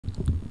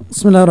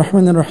بسم الله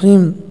الرحمن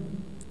الرحيم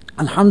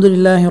الحمد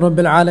لله رب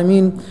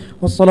العالمين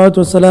والصلاة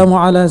والسلام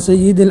على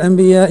سيد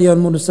الأنبياء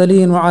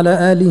والمرسلين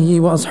وعلى آله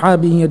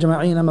وأصحابه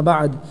أجمعين أما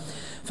بعد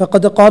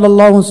فقد قال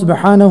الله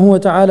سبحانه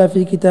وتعالى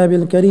في كتابه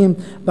الكريم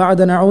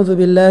بعد نعوذ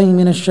بالله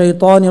من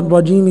الشيطان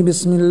الرجيم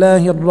بسم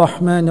الله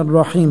الرحمن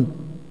الرحيم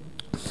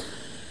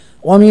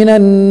ومن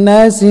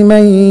الناس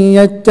من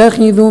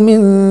يتخذ من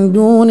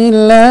دون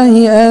الله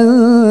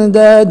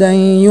أندادا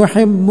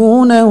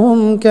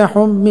يحبونهم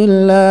كحب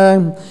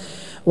الله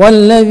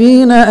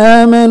والذين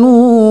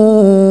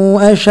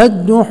آمنوا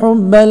أشد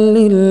حبا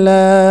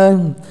لله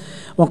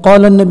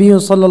وقال النبي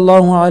صلى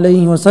الله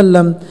عليه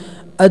وسلم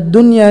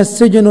الدنيا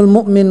سجن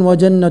المؤمن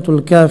وجنة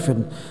الكافر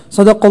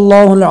صدق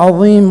الله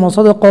العظيم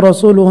وصدق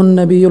رسوله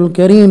النبي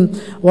الكريم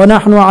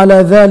ونحن على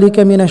ذلك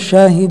من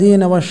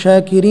الشاهدين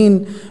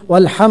والشاكرين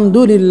والحمد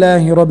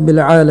لله رب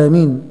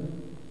العالمين.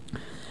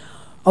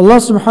 Allah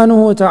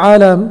subhanahu wa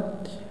ta'ala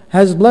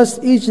has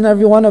blessed each and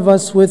every one of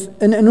us with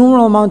an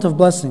innumerable amount of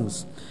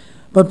blessings.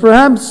 But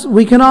perhaps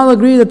we can all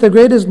agree that the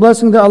greatest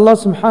blessing that Allah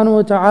subhanahu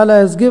wa ta'ala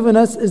has given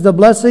us is the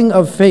blessing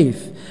of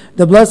faith,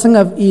 the blessing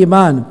of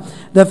Iman.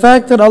 The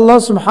fact that Allah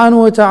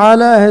subhanahu wa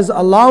ta'ala has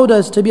allowed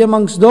us to be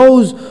amongst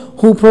those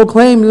who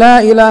proclaim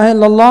La ilaha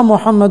illallah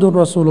Muhammadur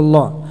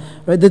Rasulullah.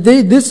 Right?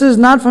 This is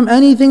not from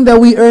anything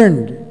that we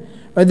earned.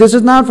 Right? This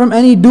is not from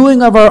any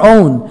doing of our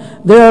own.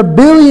 There are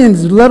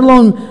billions, let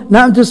alone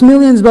not just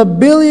millions, but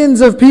billions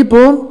of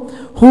people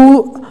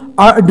who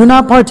do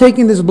not partake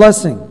in this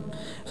blessing.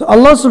 So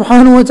Allah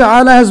subhanahu wa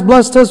ta'ala has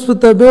blessed us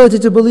with the ability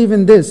to believe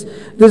in this.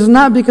 This is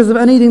not because of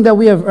anything that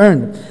we have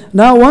earned.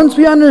 Now once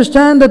we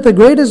understand that the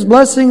greatest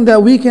blessing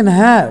that we can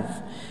have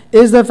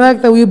is the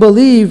fact that we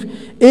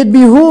believe, it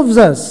behooves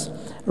us,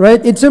 right?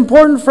 It's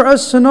important for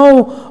us to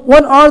know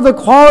what are the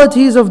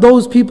qualities of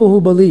those people who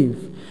believe,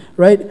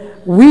 right?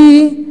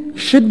 We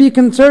should be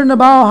concerned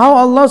about how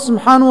Allah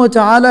subhanahu wa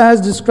ta'ala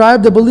has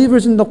described the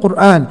believers in the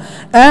Quran.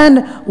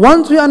 And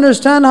once we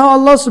understand how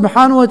Allah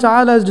subhanahu wa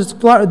ta'ala has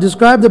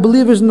described the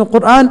believers in the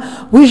Quran,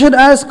 we should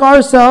ask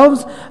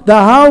ourselves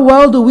that how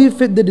well do we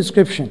fit the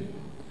description?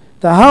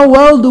 And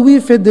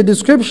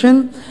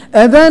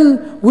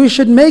then we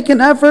should make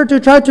an effort to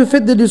try to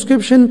fit the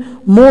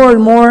description more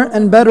and more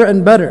and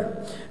better.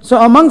 So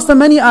amongst the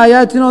many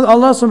ayat,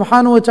 Allah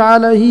subhanahu wa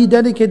ta'ala, He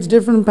dedicates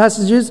different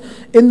passages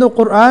in the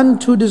Quran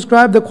to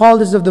describe the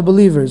qualities of the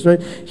believers,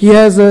 right? He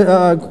has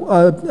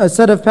a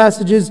set of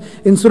passages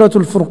in Surah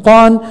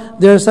Al-Furqan,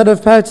 there are a set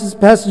of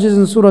passages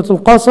in Surah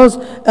Al-Qasas,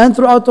 and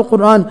throughout the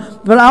Quran.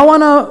 But I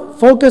want to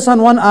focus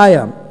on one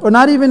ayah, or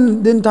not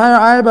even the entire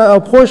ayah, but a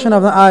portion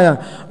of the ayah,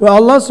 where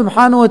Allah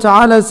subhanahu wa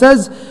ta'ala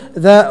says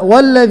that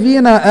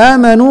وَالَّذِينَ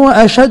آمَنُوا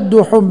أَشَدُّ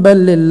حُبًّا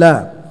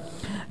لِلَّهِ,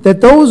 that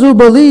those who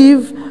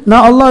believe.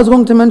 Now Allah is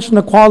going to mention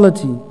a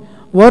quality.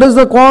 What is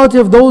the quality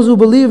of those who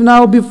believe?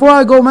 Now before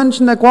I go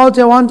mention that quality,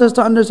 I want us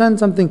to understand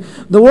something.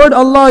 The word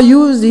Allah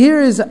used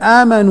here is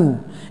amanu.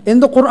 In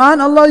the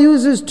Quran, Allah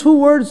uses two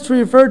words to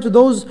refer to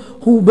those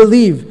who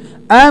believe.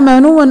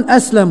 Amanu and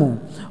aslamu.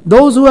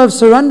 Those who have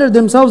surrendered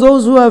themselves,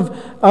 those who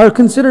are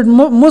considered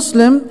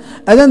Muslim,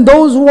 and then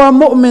those who are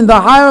mu'min. The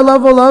higher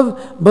level of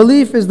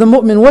belief is the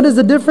mu'min. What is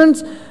the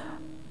difference?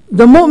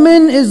 The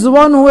mu'min is the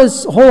one who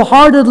has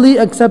wholeheartedly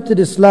accepted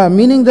Islam,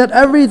 meaning that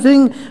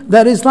everything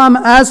that Islam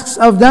asks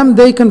of them,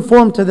 they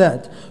conform to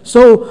that.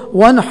 So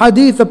one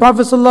hadith, the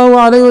Prophet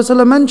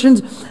ﷺ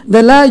mentions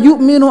that لا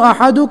يؤمن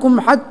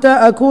أحدكم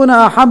حتى أكون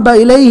أحب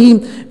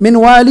إليه من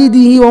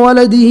والده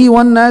وولده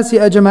والناس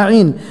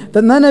أجمعين.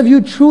 That none of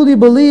you truly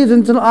believes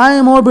until I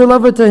am more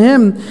beloved to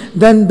him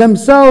than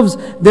themselves,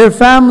 their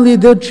family,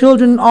 their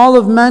children, all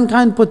of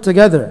mankind put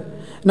together.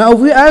 Now if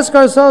we ask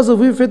ourselves if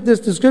we fit this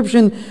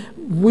description,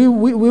 we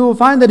will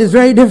find that it's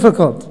very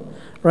difficult,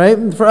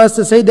 right, for us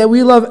to say that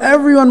we love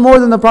everyone more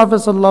than the Prophet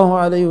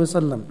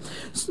ﷺ.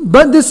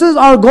 But this is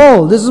our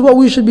goal. This is what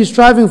we should be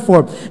striving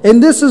for.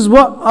 And this is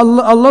what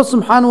Allah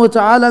subhanahu wa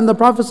ta'ala and the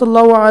Prophet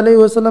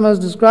ﷺ has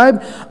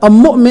described a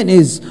mu'min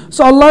is.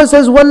 So Allah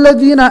says,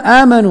 وَالَّذِينَ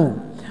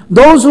آمَنُوا,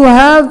 those who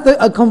have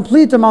a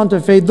complete amount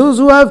of faith, those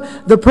who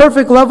have the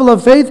perfect level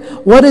of faith.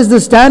 What is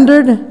the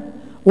standard?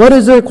 What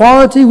is their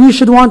quality? We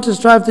should want to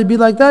strive to be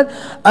like that.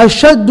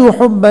 أَشَدُّ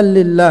حُبًّا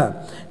لِلَّهِ,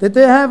 that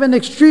they have an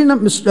extreme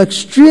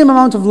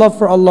amount of love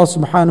for Allah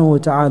subhanahu wa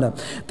ta'ala.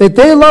 That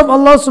they love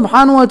Allah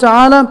subhanahu wa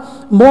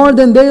ta'ala more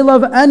than they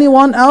love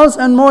anyone else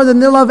and more than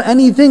they love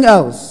anything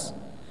else.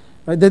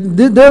 Right? That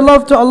their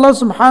love to Allah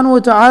subhanahu wa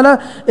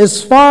ta'ala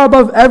is far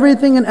above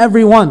everything and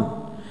everyone.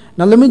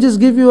 Now let me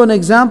just give you an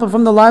example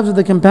from the lives of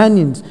the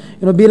companions.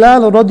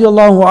 Bilal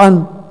radiallahu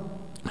anhu,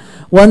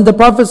 when the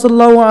Prophet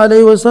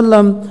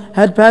ﷺ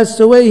had passed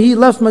away, he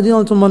left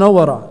Madinatul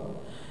Munawwara.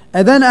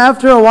 And then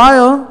after a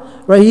while,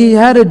 right, he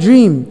had a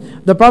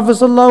dream. The Prophet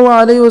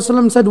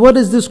ﷺ said, what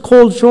is this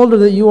cold shoulder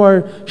that you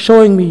are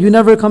showing me? You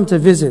never come to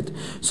visit.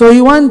 So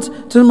he went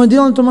to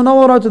Medina to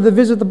Munawwara to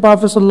visit the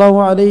Prophet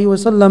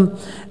ﷺ.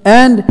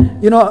 And,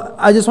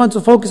 I just want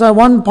to focus on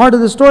one part of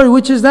the story,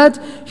 which is that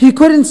he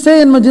couldn't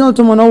stay in Medina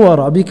to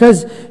Munawwara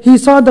because he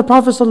saw the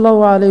Prophet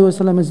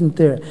ﷺ isn't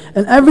there.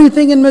 And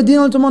everything in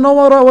Medina to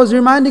Munawwara was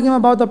reminding him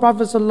about the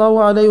Prophet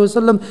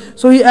ﷺ.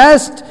 So he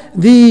asked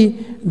the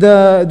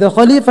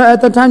Khalifa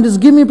at the time,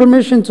 just give me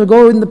permission to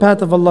go in the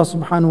path of Allah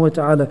subhanahu wa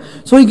ta'ala.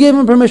 So he gave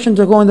him permission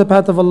to go in the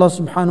path of Allah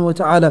subhanahu wa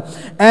ta'ala.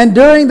 And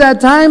during that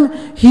time,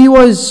 he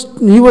was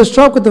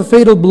struck with a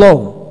fatal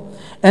blow.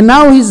 And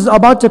now he's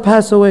about to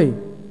pass away.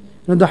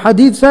 The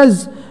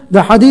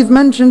hadith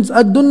mentions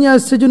ad-dunya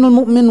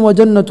sijnul mu'min wa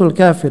jannatul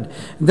kafir,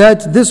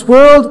 that this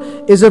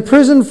world is a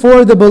prison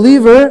for the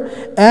believer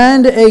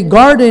and a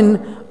garden,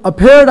 a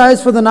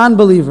paradise for the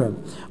non-believer.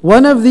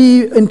 One of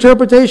the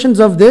interpretations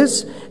of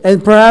this,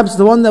 and perhaps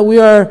the one that we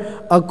are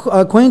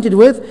acquainted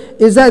with,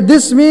 is that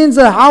this means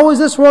that how is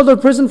this world a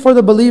prison for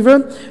the believer?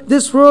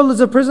 This world is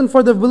a prison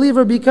for the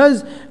believer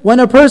because when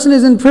a person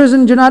is in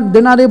prison, they're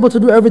not able to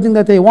do everything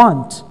that they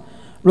want.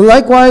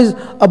 Likewise,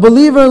 a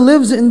believer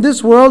lives in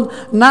this world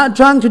not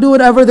trying to do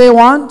whatever they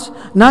want,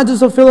 not just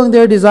fulfilling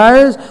their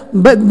desires,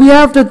 but we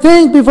have to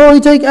think before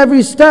we take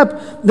every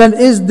step, then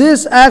is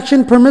this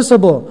action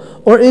permissible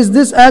or is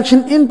this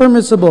action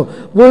impermissible?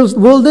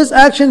 Will this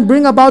action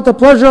bring about the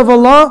pleasure of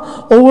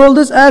Allah or will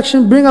this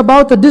action bring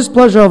about the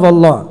displeasure of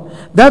Allah?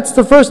 That's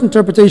the first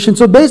interpretation.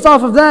 So based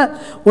off of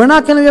that, we're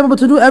not going to be able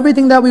to do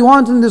everything that we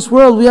want in this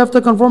world. We have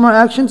to conform our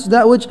actions to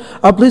that which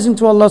are pleasing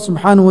to Allah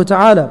subhanahu wa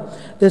ta'ala.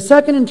 The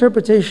second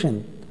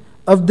interpretation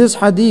of this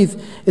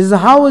hadith is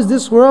how is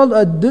this world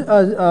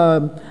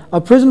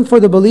a prison for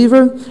the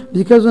believer?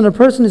 Because when a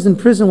person is in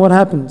prison, what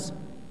happens?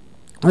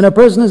 When a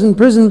person is in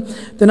prison,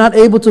 they're not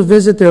able to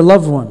visit their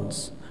loved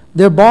ones.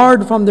 They're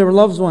barred from their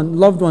loved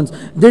ones.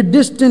 They're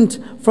distant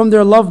from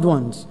their loved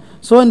ones.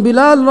 So in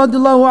Bilal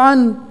radiallahu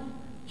anh,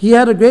 he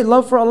had a great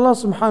love for Allah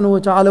subhanahu wa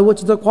ta'ala,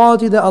 which is the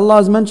quality that Allah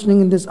is mentioning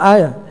in this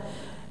ayah.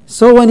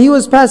 So when he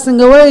was passing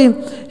away,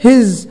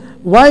 his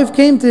wife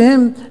came to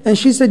him and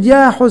she said,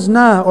 Ya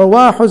huzna, or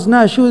wa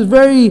huzna. She was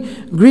very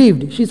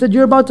grieved. She said,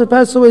 you're about to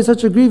pass away,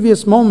 such a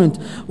grievous moment.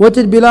 What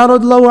did Bilal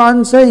radiallahu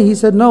anh say? He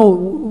said, no,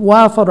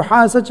 wa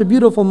farha, such a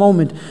beautiful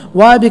moment.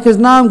 Why? Because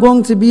now I'm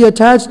going to be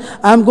attached,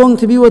 I'm going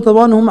to be with the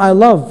one whom I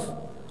love,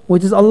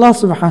 which is Allah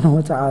subhanahu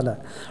wa ta'ala.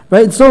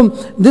 Right? So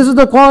this is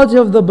the quality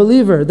of the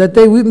believer,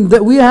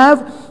 that we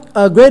have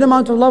a great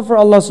amount of love for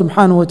Allah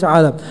subhanahu wa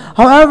ta'ala.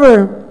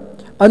 However,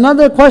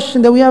 another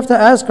question that we have to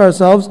ask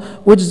ourselves,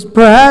 which is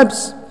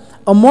perhaps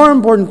a more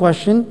important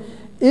question,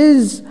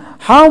 is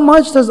how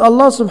much does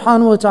Allah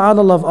subhanahu wa ta'ala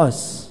love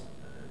us?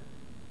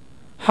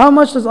 How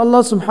much does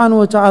Allah subhanahu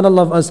wa ta'ala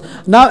love us?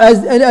 Now,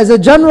 as a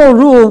general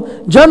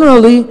rule,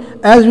 generally,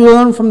 as we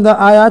learn from the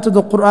ayat of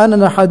the Quran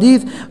and the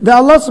hadith, that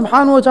Allah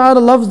subhanahu wa ta'ala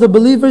loves the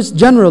believers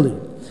generally.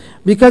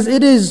 Because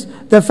it is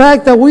the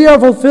fact that we are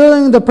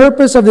fulfilling the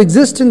purpose of the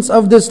existence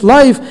of this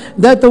life,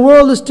 that the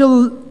world is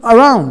still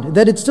around,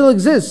 that it still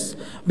exists.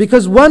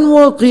 Because when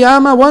will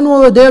Qiyamah, when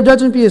will the Day of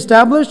Judgment be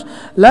established?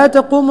 لا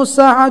تقوم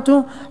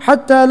الساعة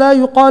حتى لا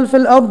يقال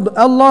في الأرض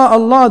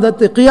Allah, that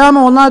the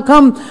Qiyamah will not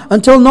come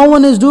until no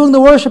one is doing the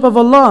worship of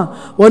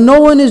Allah. When no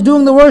one is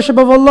doing the worship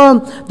of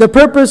Allah, the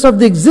purpose of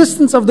the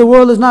existence of the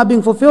world is not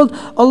being fulfilled.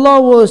 Allah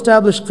will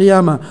establish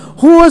Qiyamah.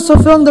 Who is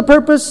fulfilling the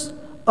purpose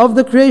of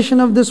the creation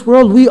of this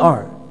world? We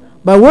are,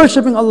 by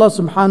worshipping Allah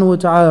subhanahu wa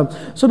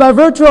ta'ala. So by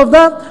virtue of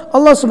that,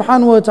 Allah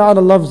subhanahu wa ta'ala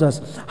loves us.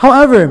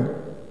 However,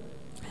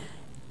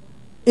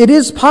 it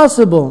is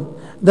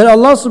possible that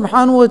Allah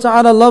subhanahu wa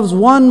ta'ala loves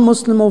one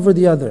Muslim over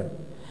the other.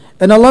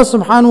 And Allah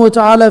subhanahu wa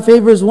ta'ala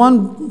favors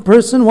one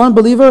person, one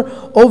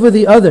believer over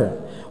the other.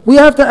 We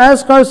have to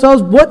ask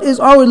ourselves, what is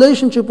our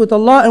relationship with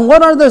Allah and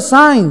what are the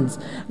signs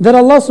that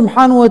Allah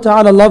subhanahu wa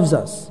ta'ala loves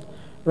us?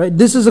 Right?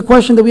 This is a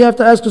question that we have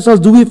to ask ourselves,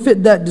 do we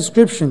fit that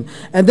description?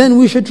 And then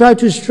we should try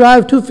to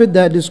strive to fit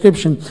that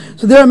description.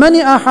 So there are many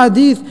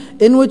ahadith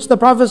in which the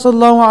Prophet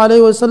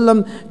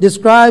ﷺ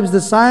describes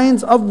the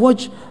signs of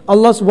which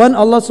when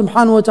Allah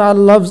subhanahu wa ta'ala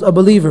loves a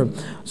believer.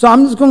 So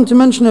I'm just going to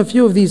mention a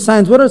few of these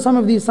signs. What are some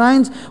of these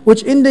signs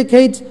which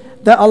indicate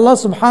that Allah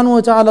subhanahu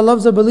wa ta'ala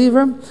loves a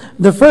believer?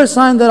 The first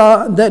sign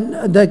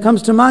that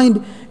comes to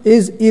mind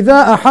is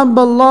إِذَا أَحَبَّ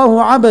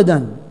اللَّهُ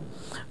عَبَدًا.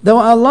 That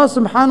when Allah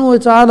subhanahu wa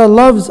ta'ala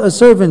loves a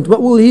servant,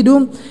 what will He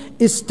do?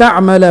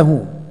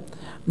 إِسْتَعْمَلَهُ.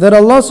 That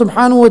Allah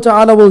subhanahu wa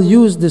ta'ala will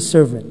use this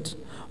servant.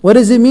 What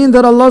does it mean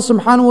that Allah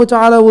subhanahu wa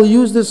ta'ala will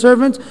use this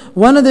servant?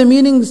 One of the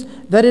meanings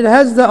that it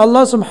has, that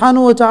Allah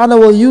subhanahu wa ta'ala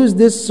will use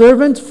this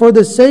servant for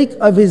the sake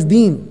of His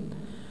deen,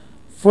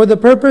 for the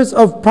purpose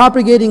of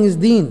propagating His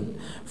deen,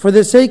 for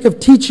the sake of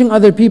teaching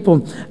other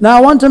people. Now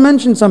I want to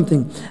mention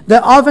something,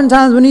 that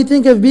oftentimes when you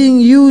think of being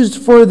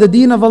used for the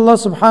deen of Allah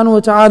subhanahu wa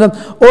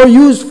ta'ala, or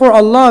used for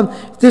Allah,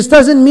 this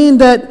doesn't mean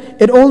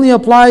that it only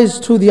applies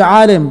to the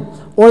alim,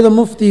 or the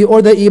mufti,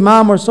 or the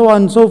imam, or so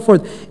on and so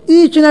forth.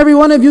 Each and every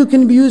one of you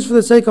can be used for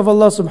the sake of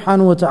Allah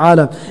subhanahu wa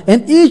ta'ala.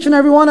 And each and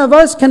every one of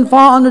us can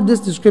fall under this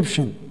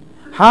description.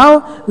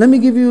 How? Let me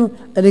give you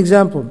an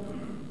example.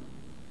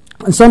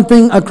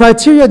 A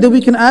criteria that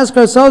we can ask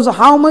ourselves,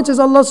 how much is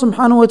Allah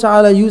subhanahu wa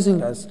ta'ala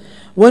using us?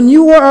 When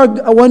you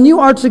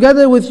are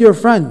together with your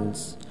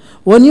friends,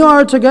 when you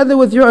are together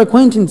with your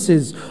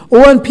acquaintances,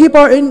 or when people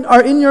are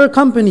in your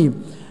company,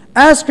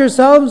 ask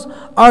yourselves,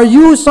 are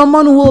you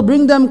someone who will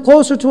bring them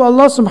closer to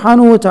Allah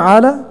subhanahu wa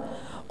ta'ala?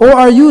 Or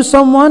are you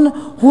someone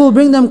who will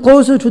bring them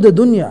closer to the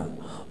dunya?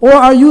 Or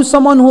are you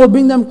someone who will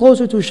bring them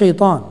closer to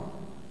shaitan?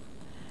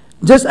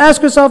 Just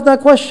ask yourself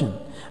that question.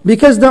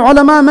 Because the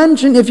ulama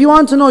mentioned, if you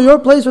want to know your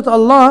place with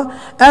Allah,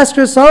 ask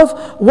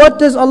yourself, what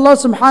does Allah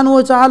subhanahu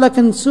wa ta'ala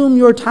consume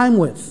your time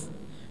with?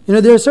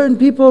 There are certain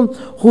people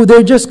who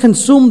they're just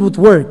consumed with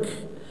work.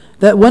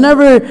 That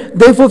whenever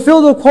they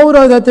fulfill the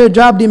quota that their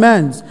job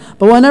demands,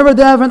 but whenever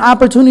they have an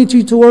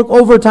opportunity to work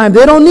overtime,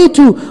 they don't need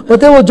to,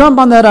 but they will jump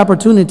on that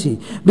opportunity.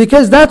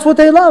 Because that's what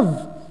they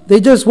love. They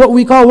just, what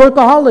we call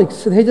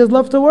workaholics. They just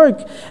love to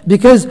work.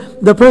 Because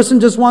the person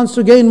just wants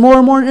to gain more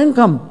and more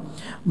income.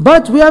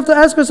 But we have to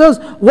ask ourselves,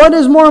 what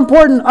is more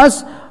important?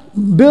 Us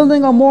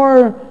building a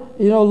more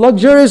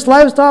luxurious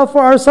lifestyle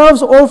for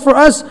ourselves, or for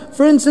us,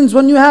 for instance,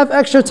 when you have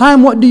extra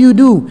time, what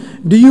do?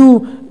 Do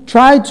you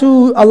try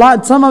to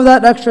allot some of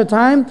that extra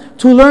time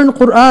to learn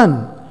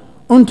Qur'an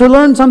and to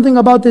learn something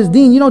about this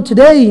deen?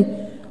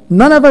 Today,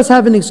 none of us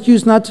have an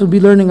excuse not to be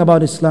learning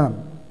about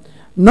Islam.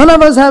 None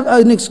of us have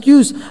an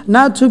excuse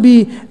not to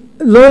be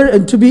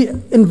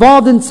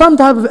involved in some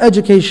type of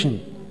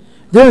education.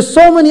 There are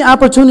so many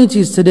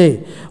opportunities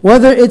today,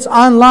 whether it's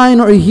online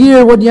or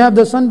here, when you have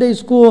the Sunday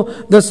school,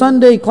 the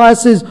Sunday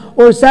classes,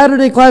 or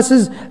Saturday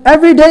classes.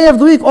 Every day of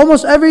the week,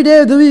 almost every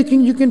day of the week,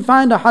 you can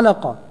find a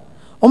halaqah.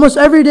 Almost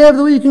every day of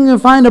the week, you can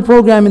find a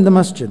program in the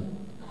masjid.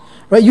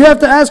 Right? You have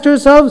to ask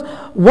yourselves,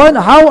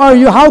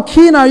 how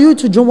keen are you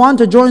to want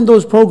to join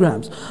those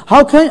programs?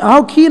 How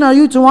keen are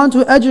you to want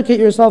to educate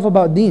yourself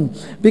about deen?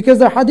 Because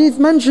the hadith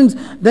mentions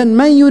that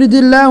مَنْ يُرِدِ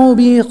اللَّهُ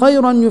بِهِ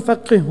خَيْرًا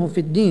يُفَقِّهُ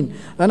فِي الدِّينِ.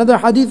 Another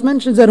hadith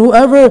mentions that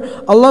whoever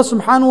Allah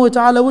subhanahu wa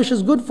ta'ala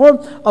wishes good for,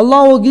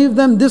 Allah will give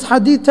them, this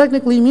hadith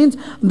technically means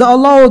that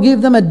Allah will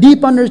give them a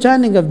deep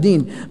understanding of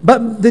deen.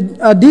 But the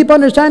deep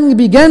understanding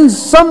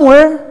begins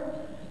somewhere.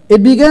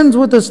 It begins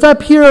with a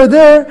step here or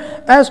there.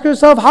 Ask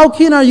yourself, how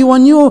keen are you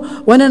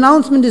when an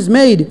announcement is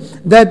made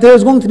that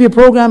there's going to be a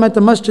program at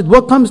the masjid?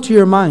 What comes to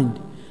your mind?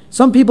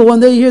 Some people, when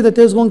they hear that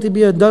there's going to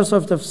be a dars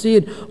of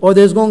tafsir, or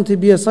there's going to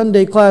be a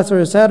Sunday class or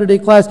a Saturday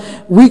class,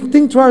 we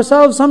think to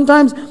ourselves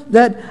sometimes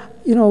that,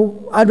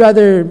 I'd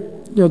rather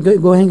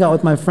go hang out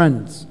with my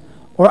friends,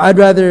 or I'd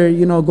rather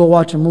go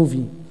watch a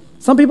movie.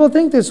 Some people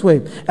think this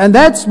way. And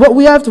that's what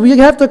we have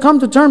to come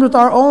to terms with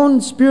our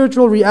own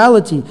spiritual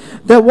reality.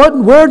 That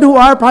where do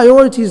our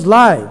priorities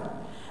lie?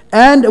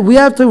 And we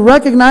have to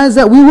recognize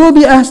that we will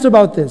be asked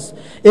about this.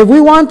 If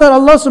we want that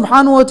Allah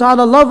subhanahu wa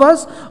ta'ala love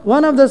us,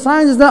 one of the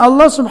signs is that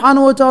Allah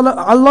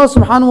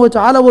subhanahu wa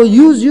ta'ala will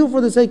use you for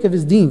the sake of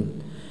His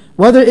deen.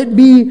 Whether it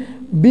be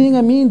being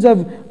a means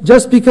of,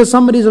 just because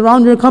somebody's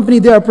around your company,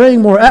 they are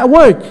praying more. At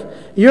work,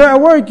 you're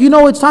at work,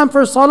 it's time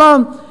for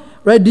salah.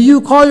 Right? Do you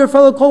call your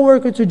fellow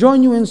co-worker to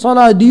join you in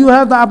salah? Do you may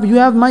have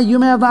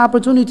the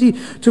opportunity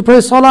to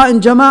pray salah in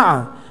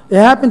jama'ah? It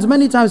happens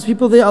many times.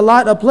 People, they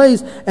allot a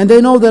place and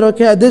they know that,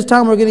 okay, at this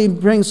time we're going to be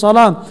praying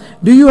salah.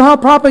 Do you help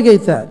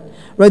propagate that?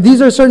 Right?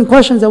 These are certain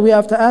questions that we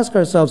have to ask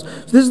ourselves. So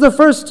this is the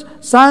first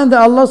sign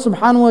that Allah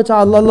subhanahu wa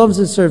ta'ala loves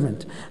His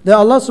servant. That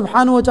Allah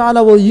subhanahu wa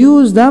ta'ala will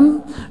use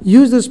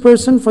this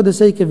person for the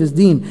sake of His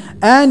deen.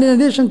 And in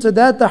addition to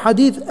that, the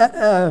hadith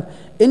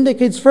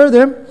indicates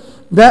further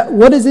that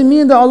what does it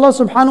mean that Allah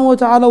subhanahu wa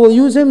ta'ala will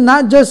use him?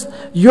 Not just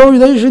your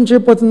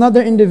relationship with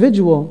another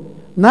individual,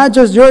 not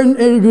just your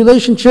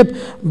relationship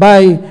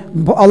by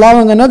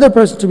allowing another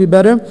person to be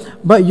better,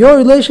 but your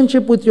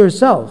relationship with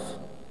yourself.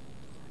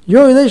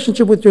 Your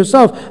relationship with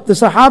yourself. The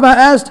Sahaba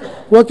asked,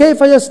 وَكَيْفَ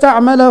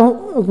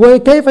يَسْتَعْمَلُنَا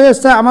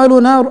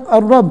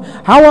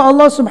الرَّبِّ? How will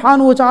Allah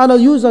subhanahu wa ta'ala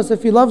use us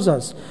if He loves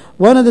us?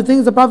 One of the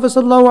things the Prophet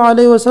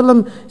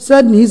ﷺ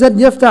said, he said,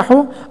 يَفْتَحُ,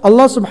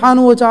 Allah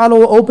subhanahu wa ta'ala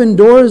will open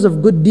doors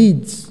of good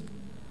deeds.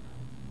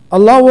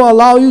 Allah will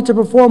allow you to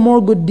perform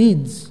more good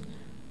deeds.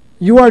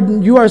 You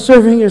are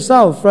serving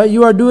yourself, right?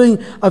 You are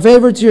doing a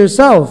favor to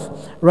yourself,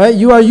 right?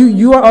 You are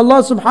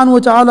Allah subhanahu wa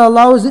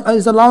ta'ala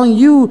is allowing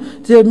you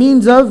to a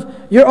means of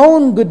your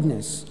own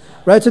goodness.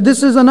 Right? So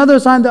this is another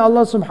sign that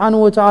Allah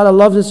subhanahu wa ta'ala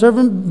loves His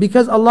servant,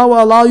 because Allah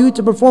will allow you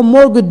to perform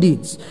more good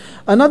deeds.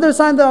 Another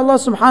sign that Allah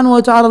subhanahu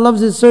wa ta'ala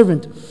loves His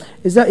servant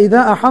is that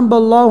إِذَا أَحَبَّ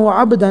اللَّهُ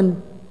عَبْدًا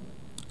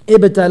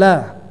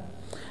إِبْتَلَاهُ.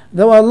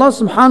 Though Allah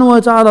subhanahu wa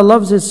ta'ala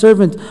loves His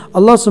servant,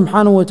 Allah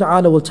subhanahu wa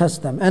ta'ala will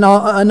test them. And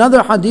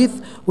another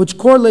hadith which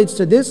correlates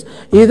to this,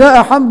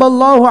 إِذَا أَحَبَّ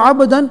اللَّهُ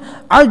عَبْدًا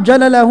عَجَّلَ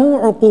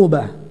لَهُ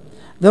عُقُوبَةً.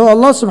 Though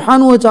Allah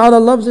subhanahu wa ta'ala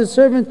loves His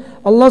servant,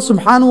 Allah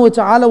subhanahu wa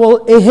ta'ala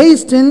will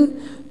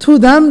hasten to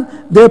them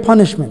their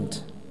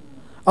punishment.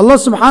 Allah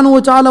subhanahu wa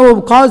ta'ala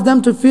will cause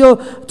them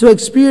to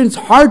experience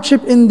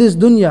hardship in this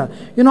dunya.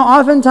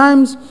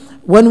 Oftentimes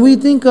when we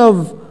think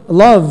of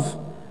love,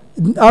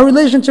 our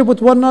relationship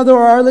with one another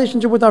or our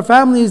relationship with our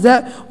family is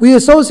that we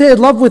associate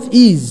love with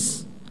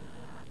ease.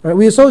 Right?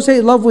 We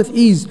associate love with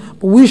ease.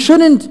 But we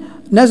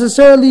shouldn't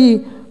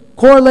necessarily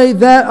correlate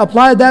that,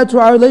 apply that to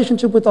our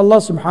relationship with Allah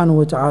subhanahu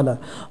wa ta'ala.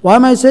 Why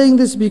am I saying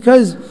this?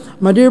 Because,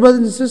 my dear brothers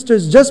and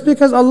sisters, just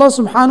because Allah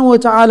subhanahu wa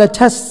ta'ala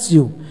tests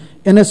you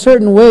in a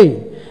certain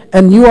way,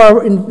 and you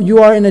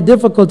are in a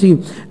difficulty,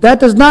 that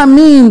does not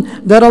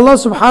mean that Allah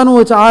subhanahu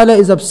wa ta'ala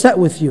is upset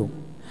with you.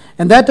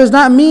 And that does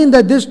not mean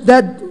that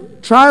that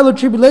trial or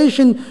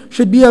tribulation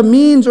should be a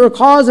means or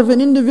cause of an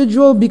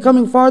individual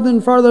becoming farther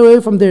and farther away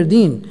from their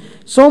deen.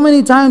 So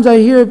many times I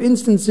hear of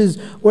instances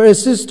where a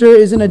sister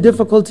is in a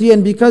difficulty,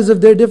 and because of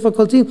their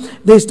difficulty,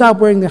 they stop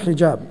wearing the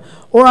hijab.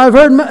 Or I've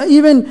heard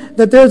even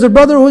that there's a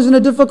brother who's in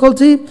a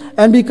difficulty,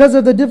 and because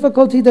of the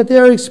difficulty that they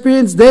are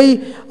experiencing,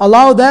 they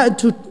allow that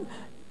to,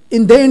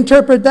 they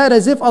interpret that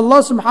as if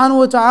Allah subhanahu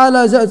wa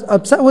ta'ala is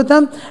upset with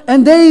them,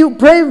 and they're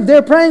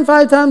praying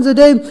 5 times a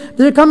day,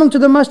 they're coming to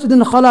the masjid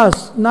and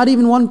khalas, not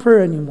even one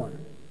prayer anymore.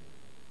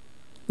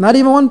 Not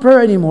even one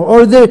prayer anymore.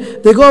 Or they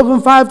go up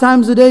from 5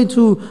 times a day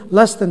to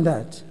less than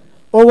that.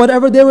 Or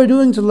whatever they were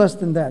doing to less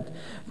than that.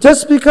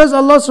 Just because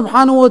Allah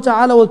subhanahu wa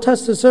ta'ala will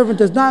test a servant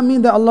does not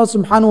mean that Allah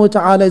subhanahu wa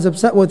ta'ala is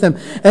upset with them.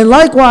 And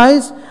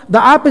likewise, the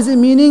opposite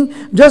meaning,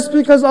 just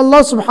because Allah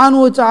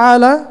subhanahu wa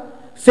ta'ala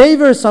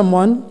favors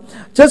someone,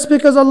 just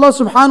because Allah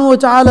subhanahu wa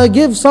ta'ala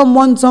gives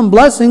someone some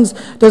blessings,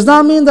 does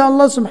not mean that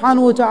Allah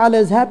subhanahu wa ta'ala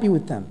is happy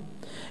with them.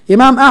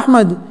 Imam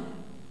Ahmad,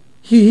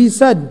 he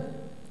said,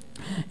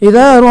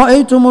 إِذَا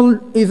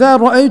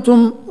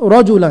رَأَيْتُمْ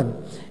رَجُلًا,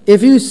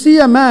 if you see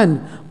a man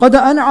قَدْ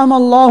أَنْعَمَ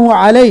اللَّهُ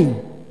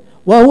عَلَيْهِ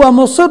وَهُوَ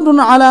مُصِرٌّ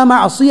عَلَى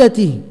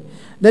مَعْصِيَتِهِ,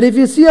 that if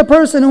you see a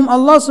person whom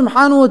Allah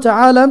subhanahu wa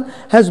ta'ala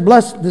has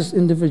blessed this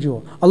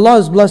individual, Allah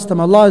has blessed them,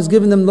 Allah has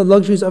given them the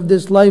luxuries of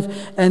this life,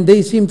 and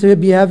they seem to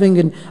be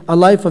having a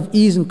life of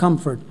ease and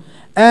comfort,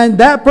 and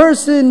that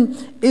person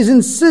is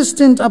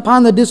insistent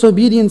upon the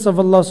disobedience of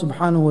Allah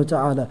subhanahu wa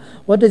ta'ala,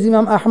 what does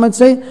Imam Ahmad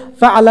say?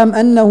 فَعْلَمْ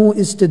أَنَّهُ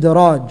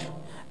إِسْتِدْرَاجٌ,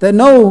 that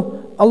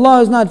no,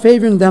 Allah is not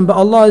favoring them, but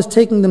Allah is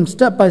taking them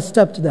step by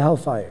step to the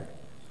hellfire.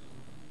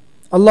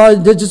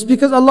 Just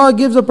because Allah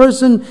gives a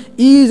person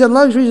ease and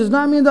luxury does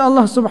not mean that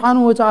Allah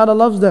subhanahu wa ta'ala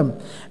loves them.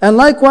 And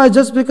likewise,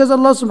 just because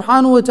Allah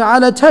subhanahu wa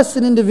ta'ala tests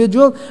an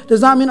individual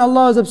does not mean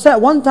Allah is upset.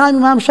 One time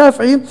Imam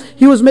Shafi'i,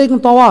 he was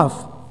making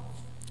tawaf.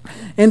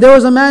 And there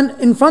was a man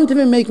in front of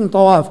him making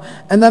tawaf.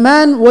 And the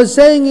man was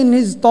saying in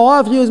his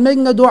tawaf, he was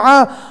making a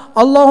dua,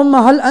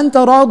 Allahumma hal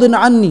anta radin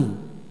anni.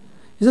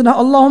 He said,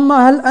 Allahumma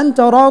hal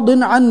anta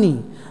radin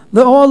anni.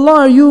 That, oh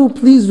Allah, are you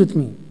pleased with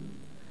me?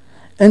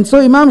 And so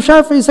Imam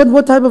Shafi'i said,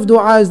 what type of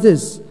dua is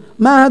this?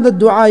 Ma hadha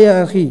dua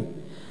ya akhi.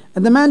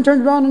 And the man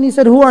turned around and he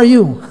said, who are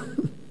you?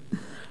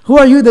 Who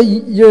are you that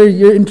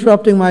you're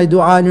interrupting my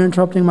dua and you're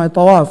interrupting my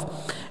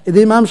tawaf?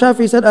 The Imam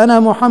Shafi'i said,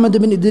 Ana Muhammad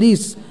ibn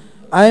Idris.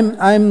 I'm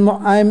Imam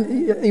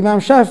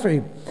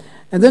Shafi'i.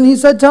 And then he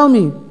said, tell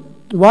me,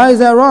 why is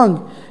that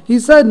wrong? He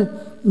said,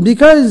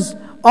 because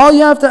all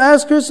you have to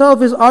ask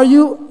yourself is, are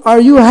you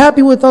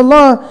happy with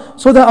Allah,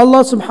 so that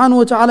Allah subhanahu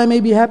wa ta'ala may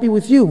be happy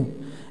with you?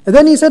 And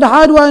then he said,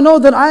 how do I know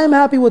that I am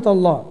happy with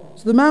Allah?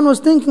 So the man was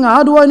thinking,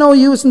 how do I know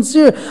you are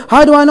sincere?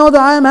 How do I know that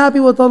I am happy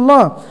with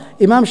Allah?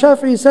 Imam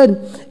Shafi'i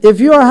said,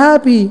 if you are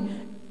happy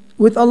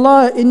with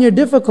Allah in your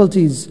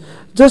difficulties,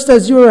 just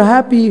as you are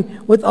happy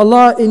with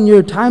Allah in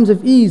your times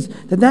of ease,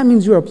 then that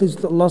means you are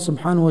pleased with Allah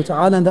subhanahu wa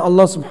ta'ala, and that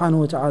Allah subhanahu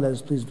wa ta'ala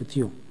is pleased with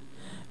you.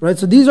 Right?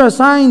 So these are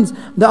signs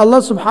that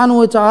Allah subhanahu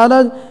wa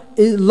ta'ala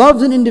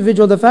loves an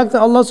individual. The fact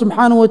that Allah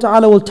subhanahu wa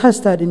ta'ala will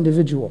test that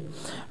individual.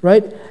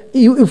 Right?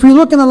 If we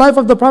look in the life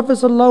of the Prophet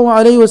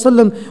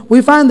ﷺ,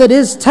 we find that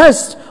his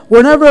tests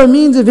were never a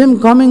means of him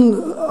coming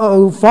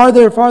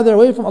farther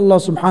away from Allah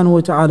subhanahu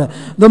wa ta'ala.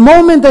 The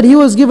moment that he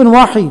was given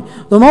wahi,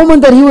 the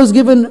moment that he was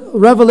given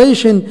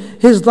revelation,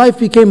 his life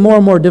became more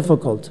and more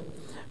difficult.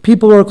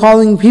 People were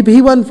calling,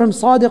 he went from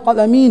Sadiq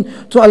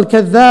al-Amin to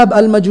al-Kadhab,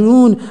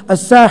 al-Majnoon,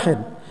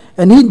 al-Sahir.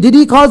 And did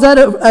he cause that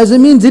as a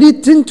means? Did he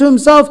think to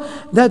himself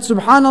that,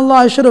 subhanallah,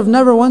 I should have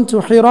never went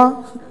to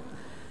Hira?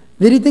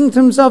 Did he think to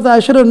himself that I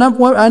should have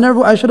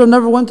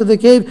never went to the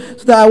cave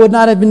so that I would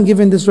not have been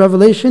given this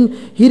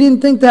revelation? He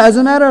didn't think that. As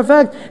a matter of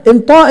fact,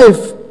 in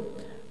Ta'if,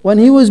 when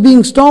he was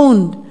being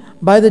stoned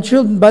by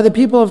the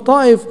people of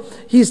Ta'if,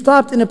 he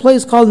stopped in a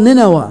place called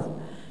Nineveh,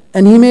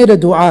 and he made a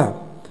dua.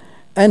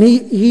 And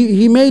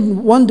he made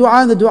one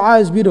dua, and the dua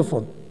is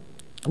beautiful.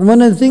 And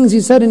one of the things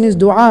he said in his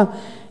dua,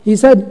 he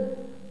said,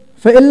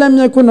 فَإِن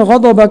لَمْ يَكُنْ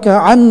غَضَبَكَ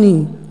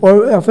عَنِّي,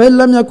 or فَإِن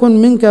لَمْ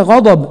يَكُنْ مِنْكَ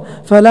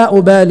غَضَبْ فَلَا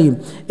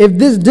أُبَالِي. If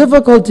this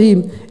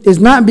difficulty is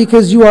not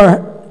because you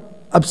are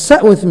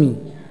upset with me,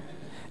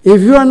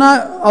 if you are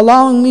not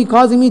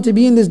causing me to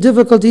be in this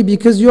difficulty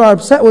because you are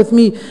upset with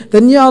me,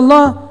 then ya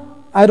Allah,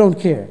 I don't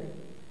care.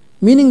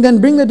 Meaning, then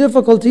bring the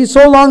difficulty,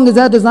 so long as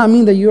that does not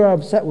mean that you are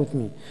upset with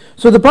me.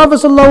 So the Prophet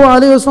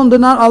ﷺ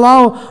did not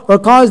allow or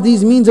cause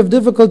these means of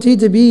difficulty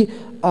to be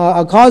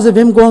a cause of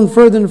him going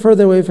further and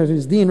further away from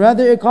his deen.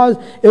 Rather, it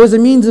was a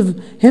means of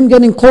him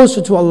getting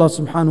closer to Allah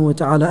subhanahu wa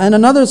ta'ala. And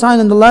another sign,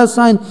 and the last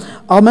sign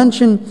I'll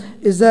mention,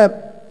 is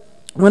that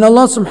when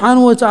Allah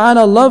subhanahu wa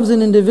ta'ala loves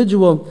an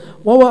individual,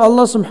 what will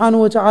Allah subhanahu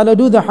wa ta'ala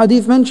do? The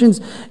hadith mentions,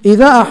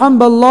 إِذَا أَحَبَّ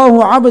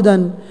اللَّهُ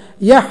عَبْدًا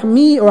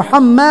يَحْمِي or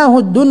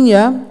حَمَّاهُ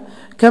الدُّنْيَا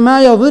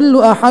كَمَا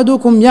يَظِلُّ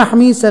أَحَدُكُمْ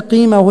يَحْمِي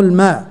سَقِيمَهُ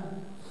الْمَاءِ.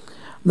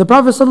 The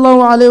Prophet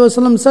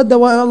ﷺ said that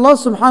when Allah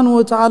subhanahu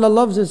wa ta'ala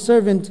loves His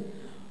servant,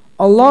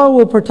 Allah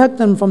will protect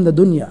them from the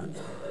dunya.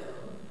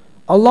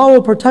 Allah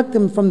will protect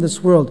them from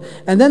this world.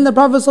 And then the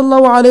Prophet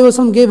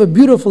ﷺ gave a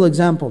beautiful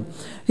example.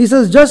 He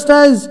says, just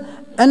as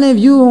any of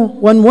you,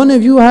 when one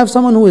of you have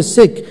someone who is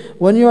sick,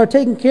 when you are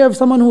taking care of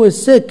someone who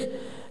is sick,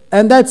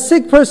 and that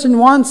sick person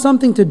wants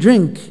something to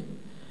drink,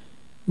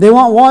 they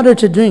want water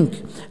to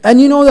drink,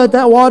 and you know that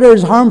that water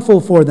is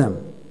harmful for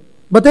them,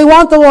 but they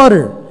want the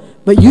water,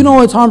 but you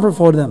know it's harmful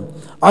for them.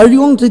 Are you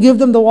going to give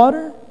them the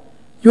water?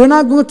 You're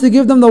not going to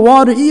give them the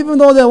water even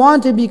though they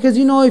want it, because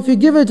you know if you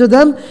give it to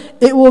them,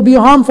 it will be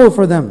harmful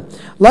for them.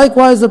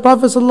 Likewise, the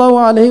Prophet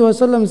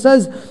ﷺ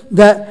says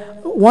that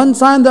one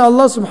sign that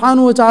Allah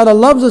subhanahu wa ta'ala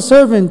loves a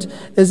servant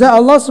is that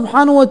Allah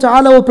subhanahu wa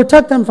ta'ala will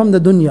protect them from the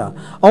dunya.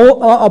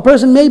 A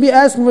person may be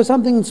asking for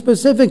something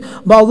specific,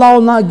 but Allah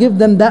will not give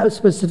them that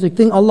specific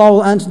thing. Allah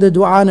will answer the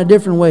dua in a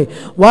different way.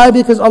 Why?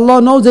 Because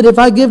Allah knows that if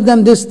I give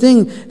them this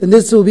thing, then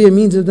this will be a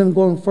means of them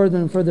going further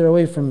and further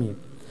away from me.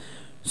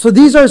 So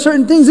these are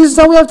certain things. This is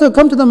how we have to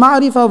come to the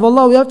ma'rifah of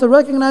Allah. We have to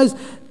recognize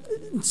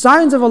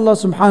signs of Allah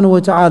subhanahu wa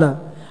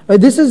ta'ala. Right?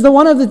 This is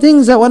one of the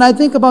things that when I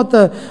think about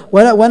the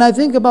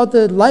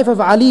life of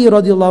Ali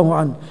radiallahu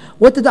anhu,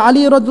 what did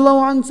Ali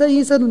radiallahu anhu say?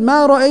 He said,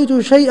 "Ma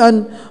ra'aytu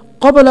shay'an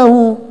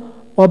qablahu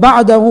wa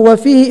ba'dahu wa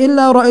fihi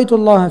illa ra'aytu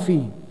Allah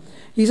fihi."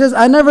 He says,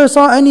 I never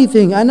saw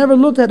anything, I never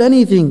looked at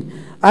anything,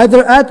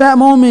 either at that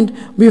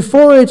moment,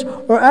 before it,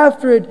 or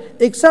after it,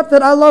 except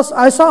that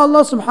I saw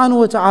Allah subhanahu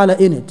wa ta'ala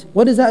in it.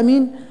 What does that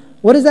mean?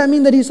 What does that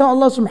mean that he saw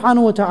Allah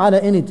subhanahu wa ta'ala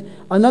in it?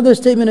 Another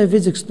statement of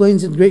his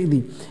explains it greatly.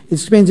 It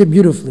explains it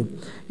beautifully.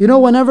 You know,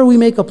 whenever we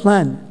make a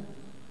plan,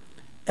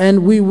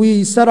 and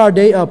we set our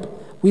day up,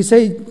 we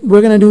say,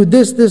 we're going to do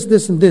this, this,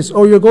 this, and this.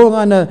 Or you're going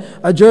on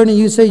a journey,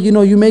 you say, you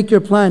know, you make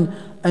your plan,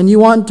 and you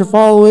want to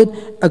follow it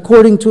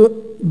according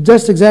to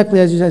just exactly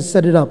as you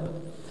set it up.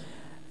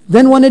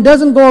 Then when it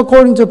doesn't go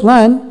according to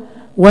plan,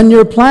 when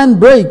your plan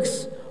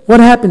breaks, what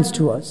happens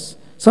to us?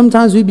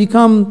 Sometimes we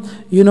become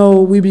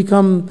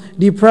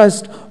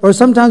depressed, or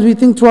sometimes we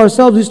think to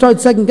ourselves, we start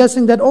second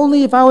guessing that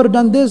only if I would have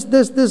done this.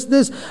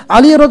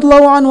 Ali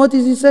radiallahu anhu, what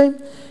does he say?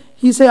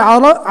 He said,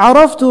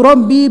 "Araftu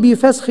Rabbi bi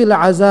faskhil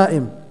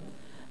azaim."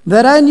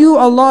 That I knew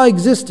Allah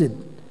existed.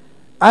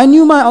 I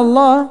knew my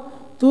Allah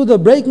through the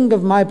breaking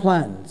of my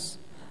plans.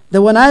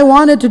 That when I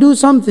wanted to do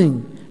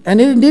something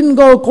and it didn't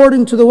go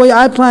according to the way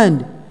I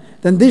planned,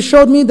 then this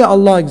showed me that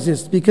Allah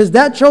exists. Because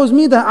that shows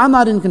me that I'm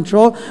not in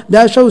control.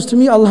 That shows to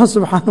me Allah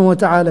subhanahu wa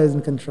ta'ala is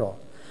in control.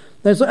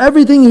 So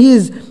everything he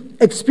is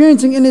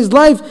experiencing in his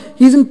life,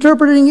 he's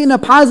interpreting in a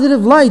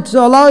positive light to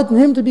allow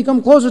him to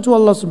become closer to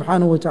Allah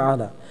subhanahu wa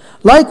ta'ala.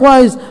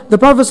 Likewise, the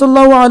Prophet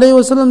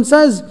ﷺ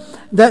says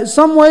that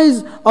some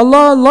ways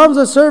Allah loves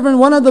a servant.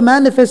 One of the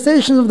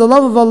manifestations of the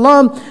love of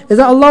Allah is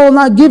that Allah will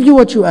not give you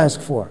what you ask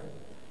for.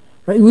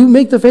 Right? We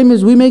make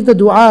the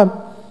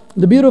dua,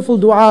 the beautiful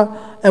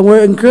dua, and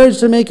we're encouraged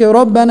to make it.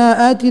 رَبَّنَا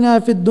آتِنَا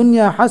فِي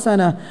الدُّنْيَا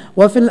حَسَنَةً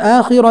وَفِي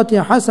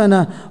الْآخِرَةِ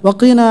حَسَنَةً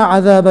وَقِنَا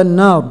عَذَابَ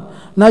النَّارِ.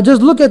 Now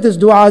just look at this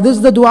dua. This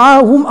is the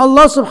dua whom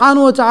Allah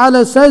subhanahu wa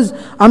ta'ala says.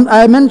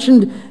 I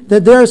mentioned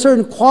that there are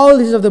certain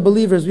qualities of the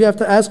believers. We have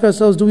to ask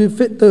ourselves, do we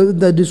fit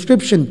the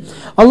description?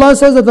 Allah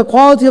says that the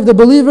quality of the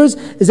believers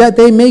is that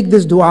they make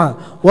this dua.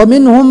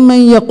 وَمِنْهُمْ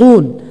مَنْ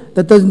يَقُولُ.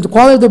 That the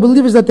quality of the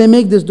believers is that they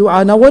make this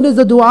dua. Now what is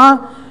the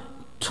dua?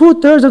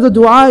 2/3 of the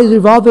dua is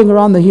revolving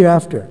around the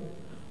hereafter.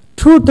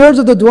 2/3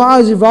 of the dua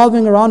is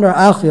revolving around our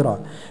akhirah.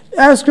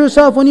 Ask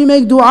yourself, when you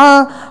make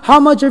dua, how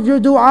much of your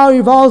dua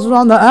revolves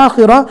around the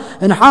akhirah,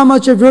 and how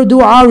much of your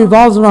dua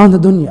revolves around the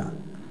dunya?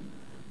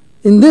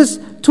 In this,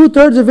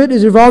 2/3 of it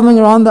is revolving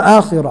around the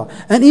akhirah.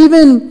 And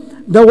even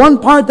the one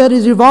part that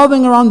is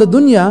revolving around the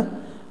dunya,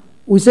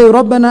 we say,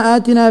 رَبَّنَا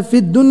آتِنَا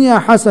فِي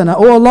الدُّنْيَا حَسَنَةً.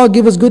 Oh Allah,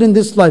 give us good in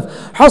this life.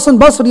 Hasan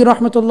Basri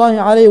rahmatullahi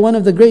alayhi, one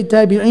of the great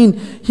tabi'een,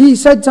 he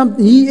said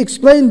something, he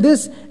explained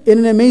this in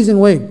an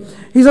amazing way.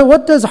 He said,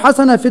 what does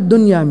hasana fi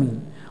dunya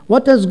mean?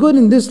 What does good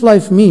in this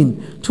life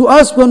mean? To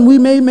us, when we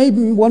may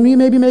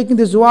be making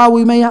this dua,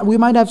 we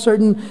might have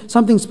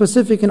something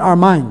specific in our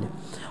mind.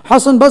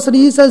 Hasan Basri,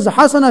 he says,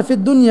 hasana fi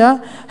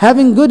dunya,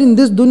 having good in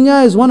this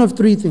dunya is one of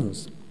 3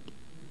 things.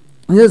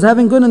 He says,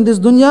 having good in this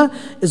dunya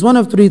is one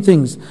of 3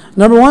 things.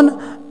 Number 1,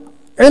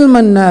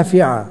 ilman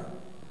nafi'a,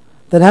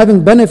 that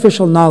having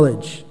beneficial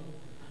knowledge.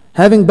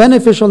 Having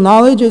beneficial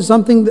knowledge is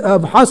something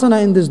of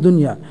hasana in this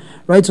dunya.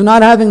 Right? So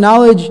not having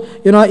knowledge,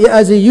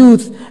 as a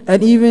youth,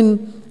 and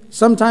even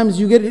Sometimes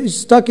you get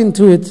stuck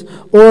into it,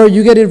 or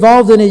you get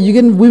involved in it.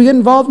 We get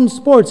involved in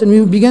sports, and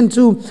we begin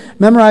to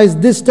memorize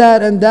this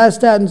stat and that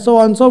stat and so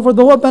on and so forth.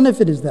 But what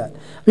benefit is that?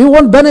 I mean,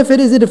 what benefit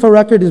is it if a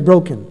record is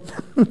broken?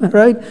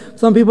 Right?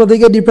 Some people, they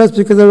get depressed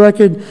because the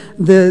record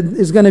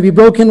is going to be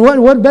broken.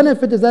 What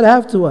benefit does that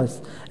have to us?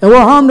 And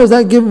what harm does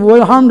that give?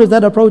 What harm does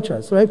that approach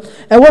us? Right?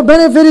 And what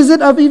benefit is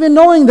it of even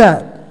knowing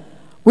that?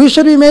 We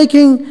should be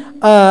making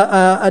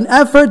an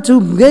effort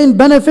to gain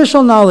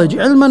beneficial knowledge.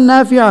 Ilman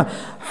nafi'a.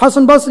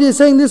 Hassan Basri is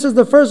saying this is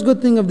the first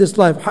good thing of this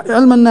life.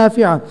 Ilman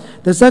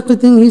nafi'a. The second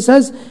thing he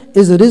says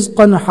is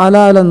rizqan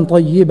halalan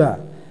tayyiba.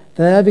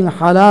 Having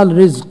halal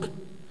rizq.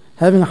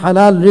 Having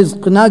halal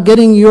rizq. Not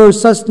getting your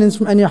sustenance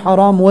from any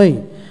haram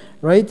way.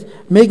 Right?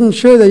 Making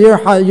sure that your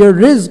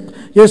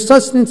rizq, your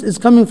sustenance is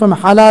coming from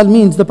halal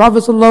means. The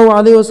Prophet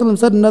ﷺ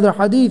said in another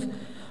hadith,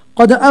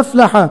 قَدْ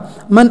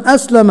أَفْلَحَ مَنْ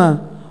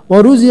أَسْلَمَ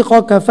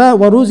وَرُزِقَ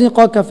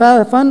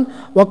كَفَافًا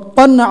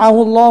وَقَنَّعَهُ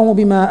اللَّهُ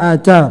بِمَا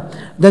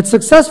آتَى. That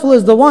successful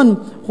is the one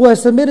who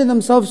has submitted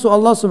themselves to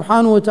Allah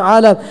subhanahu wa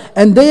ta'ala,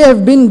 and they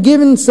have been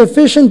given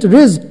sufficient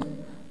rizq.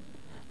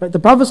 Right? The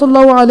Prophet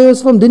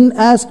ﷺ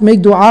didn't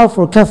make dua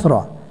for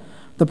kathra.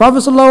 The Prophet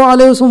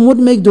ﷺ would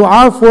make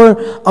dua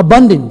for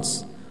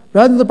abundance.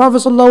 Rather, the Prophet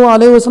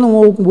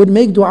ﷺ would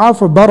make dua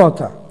for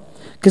barakah.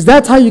 Because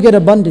that's how you get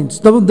abundance.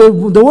 The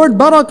word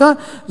barakah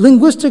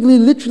linguistically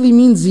literally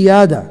means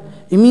ziyada.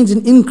 It means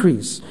an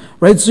increase,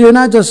 right? So you're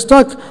not just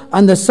stuck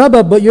on the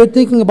sabab, but you're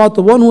thinking about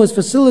the one who has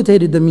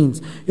facilitated the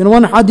means. You know,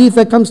 one hadith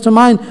that comes to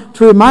mind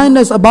to remind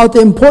us about the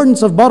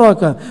importance of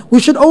barakah. We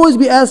should always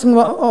be asking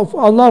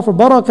Allah for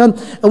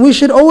barakah, and we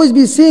should always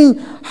be seeing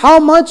how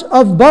much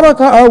of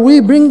barakah are we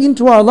bringing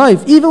into our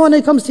life, even when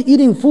it comes to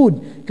eating food,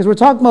 because we're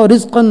talking about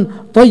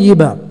rizqan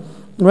tayyiba.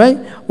 Right?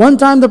 One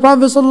time the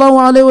Prophet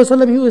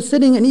ﷺ, he was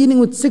sitting and eating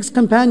with 6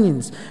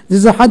 companions. This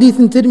is a hadith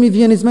in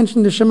Tirmidhi, and it's mentioned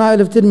in the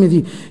Shama'il of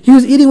Tirmidhi. He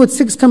was eating with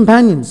 6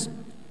 companions.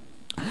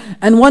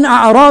 And one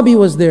A'rabi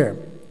was there.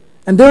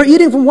 And they were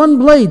eating from one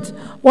plate.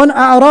 One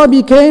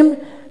A'rabi came,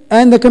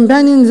 and the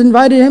companions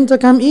invited him to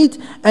come eat,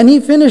 and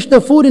he finished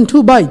the food in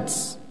 2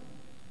 bites.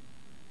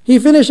 He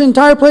finished the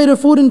entire plate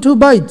of food in 2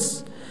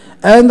 bites.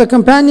 And the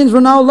companions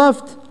were now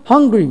left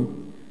hungry.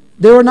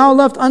 They were now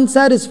left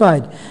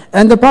unsatisfied.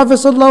 And the Prophet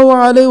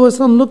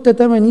ﷺ looked at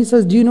them and he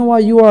says, do you know why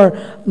you are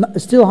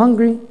still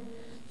hungry?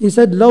 He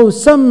said, لَوْ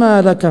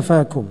سَمَّا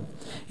لَكَفَاكُمْ.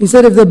 He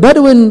said, if the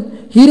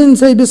Bedouin, he didn't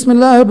say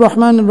Bismillah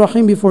ar-Rahman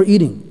ar-Rahim before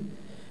eating.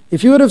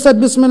 If he would have said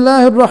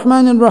Bismillah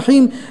ar-Rahman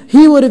ar-Rahim,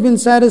 he would have been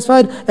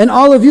satisfied and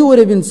all of you would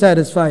have been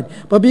satisfied.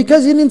 But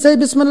because he didn't say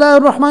Bismillah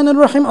ar-Rahman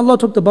ar-Rahim, Allah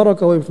took the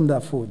barakah away from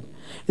that food.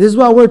 This is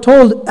why we're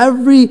told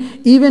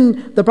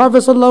even the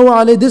Prophet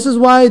ﷺ, this is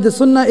why the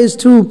sunnah is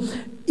to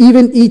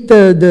even eat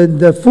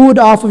the food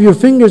off of your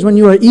fingers when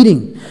you are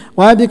eating.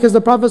 Why? Because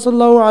the Prophet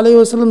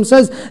ﷺ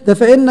says,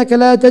 فَإِنَّكَ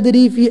لَا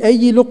تَدْرِي فِي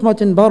أَيِّ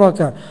لُقْمَةٍ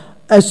بَرَكَةٍ.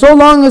 As so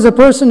long as a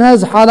person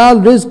has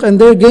halal rizq and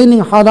they're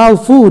gaining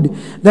halal food,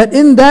 that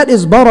in that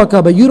is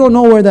barakah, but you don't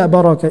know where that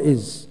barakah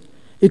is.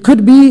 It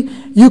could be,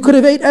 you could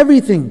have ate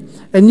everything,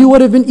 and you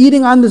would have been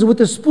eating on this with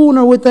a spoon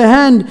or with the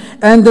hand,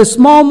 and the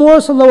small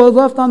morsel that was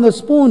left on the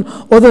spoon,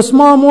 or the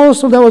small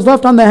morsel that was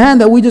left on the hand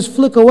that we just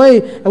flick away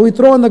and we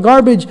throw in the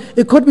garbage,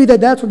 it could be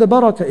that that's where the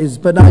barakah is,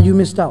 but now you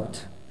missed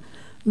out.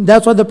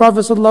 That's why the Prophet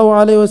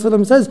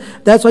ﷺ says,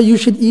 that's why you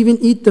should even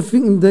eat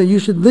you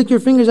should lick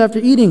your fingers after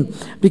eating,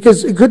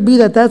 because it could be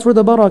that that's where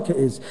the barakah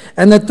is.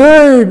 And the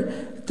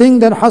third thing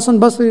that Hassan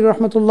Basri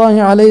rahmatullahi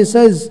alayhi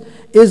says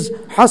is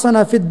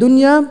hasana fid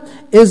dunya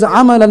is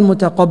amalan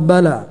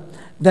mutaqabbala.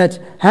 That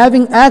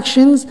having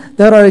actions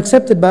that are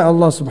accepted by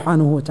Allah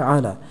subhanahu wa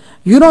ta'ala.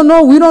 We don't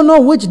know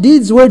which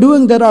deeds we're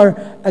doing that are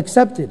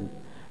accepted.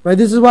 Right?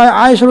 This is why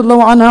Aisha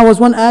radiallahu anha was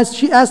one asked,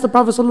 she asked the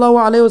Prophet sallallahu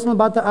alayhi wa sallam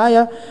about the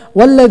ayah,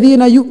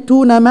 وَالَّذِينَ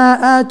يُؤْتُونَ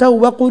مَا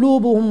آتَوا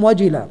وَقُلُوبُهُمْ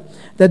وَجِلًا.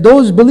 That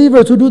those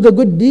believers who do the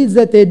good deeds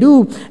that they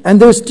do and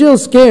they're still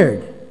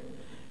scared.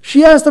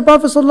 She asked the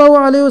Prophet sallallahu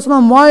alayhi wa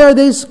sallam, why are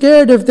they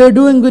scared if they're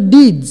doing good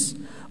deeds?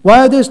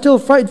 Why are they still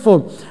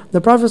frightful? The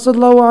Prophet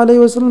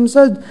ﷺ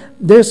said,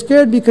 they're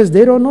scared because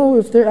they don't know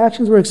if their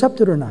actions were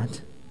accepted or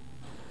not.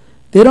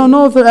 They don't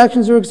know if their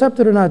actions were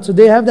accepted or not. So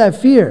they have that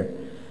fear.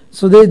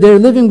 So they're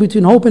living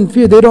between hope and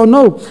fear. They don't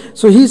know.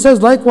 So he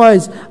says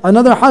likewise,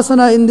 another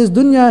hasana in this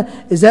dunya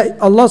is that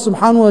Allah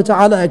subhanahu wa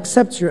ta'ala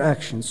accepts your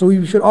actions. So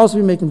we should also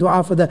be making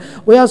dua for that.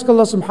 We ask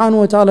Allah subhanahu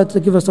wa ta'ala to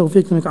give us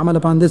tawfiq to make amal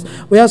upon this.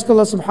 We ask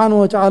Allah subhanahu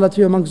wa ta'ala to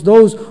be amongst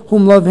those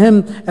whom love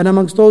Him and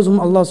amongst those whom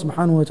Allah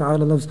subhanahu wa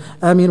ta'ala loves.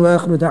 Ameen wa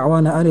akhiru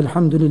da'wana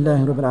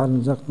alhamdulillahi rabbil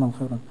alamin. Jazakumullahu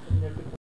khairan.